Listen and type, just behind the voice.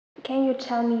Can you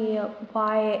tell me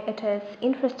why it is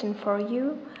interesting for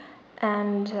you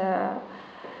and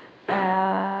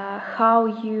how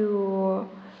you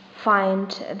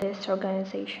find this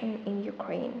organization in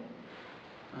Ukraine?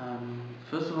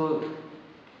 First of all,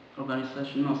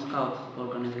 Scouts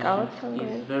organization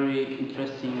is very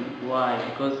interesting. Why?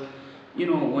 Because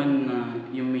when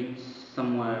you meet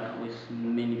somewhere with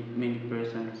many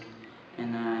persons,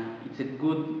 and it's a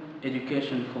good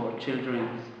education for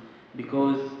children,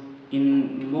 because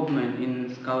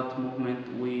in Scout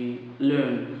movement we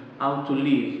learn how to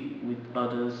live with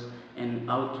others and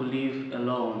how to live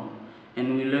alone,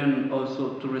 and we learn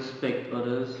also to respect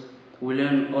others. We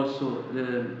learn also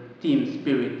the team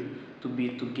spirit, to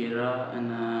be together, and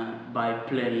by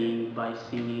playing, by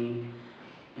singing,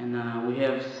 and we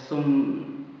have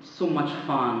so much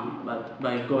fun, but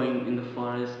by going in the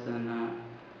forest and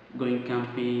going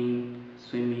camping,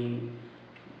 swimming.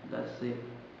 That's it.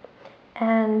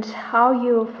 And how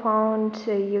you found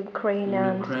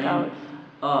Ukrainian Scouts?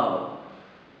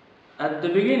 At the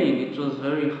beginning it was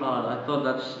very hard. I thought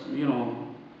that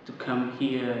to come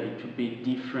here it would be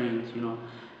different, and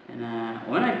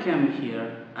when I came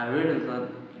here I realized that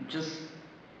it's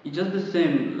just the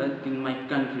same like in my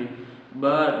country,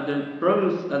 but the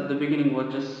problems at the beginning were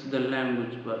just the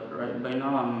language. But right by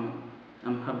now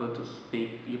I'm able to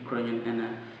speak Ukrainian,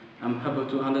 and I'm able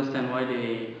to understand what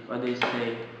they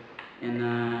say, and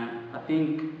I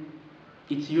think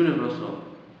it's universal.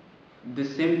 The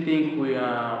same thing we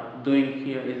are doing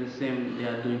here is the same they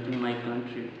are doing in my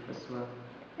country as well.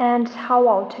 And how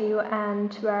old are you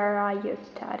and where are you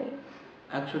studying?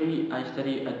 Actually, I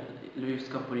study at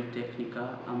Lvivska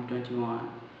Polytechnica. I'm 21,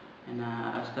 and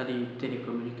I study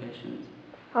telecommunications.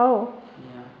 Oh.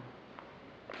 Yeah.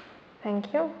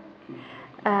 Thank you.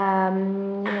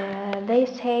 They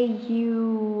say you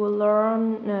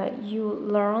learn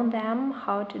them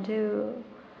how to do.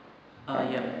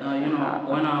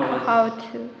 When I was how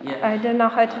to. Yeah. I don't know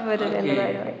how to put it in the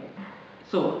right way.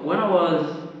 So when I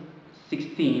was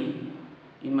 16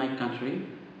 in my country,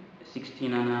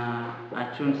 16, and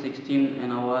I turned 16,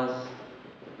 and I was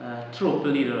troop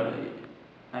leader.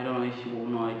 I don't know if you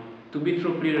know it. To be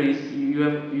troop leader is you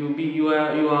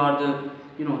are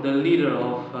the leader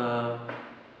of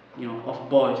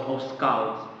boys or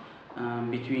scouts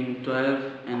between 12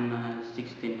 and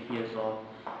 16 years old,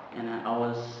 and I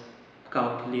was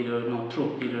scout leader, no,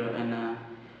 troop leader, and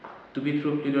to be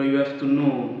troop leader you have to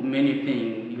know many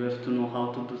things. You have to know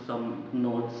how to do some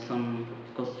notes, some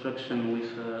construction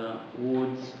with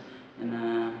woods, and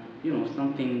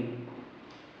something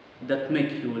that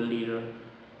makes you a leader,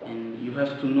 and you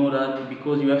have to know that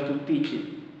because you have to teach it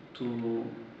to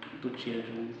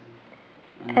children.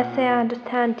 And, as I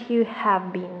understand, you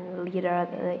have been leader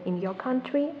in your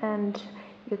country and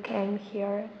you came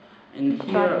here. And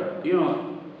here,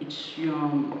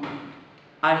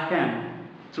 I am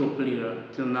troop leader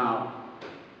till now.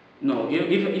 No,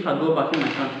 if I go back in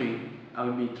my country, I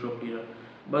will be troop leader.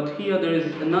 But here there is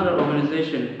another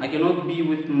organization. I cannot be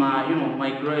with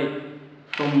my grade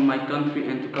from my country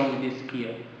and to come with this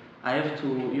here. I have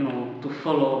to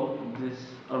follow this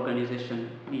organization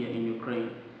here in Ukraine.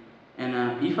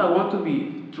 And if I want to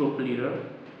be troop leader,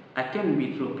 I can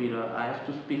be troop leader. I have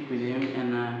to speak with him,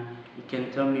 and he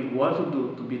can tell me what to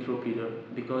do to be troop leader,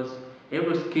 because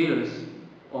every skills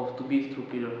of to be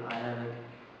troop leader I have it.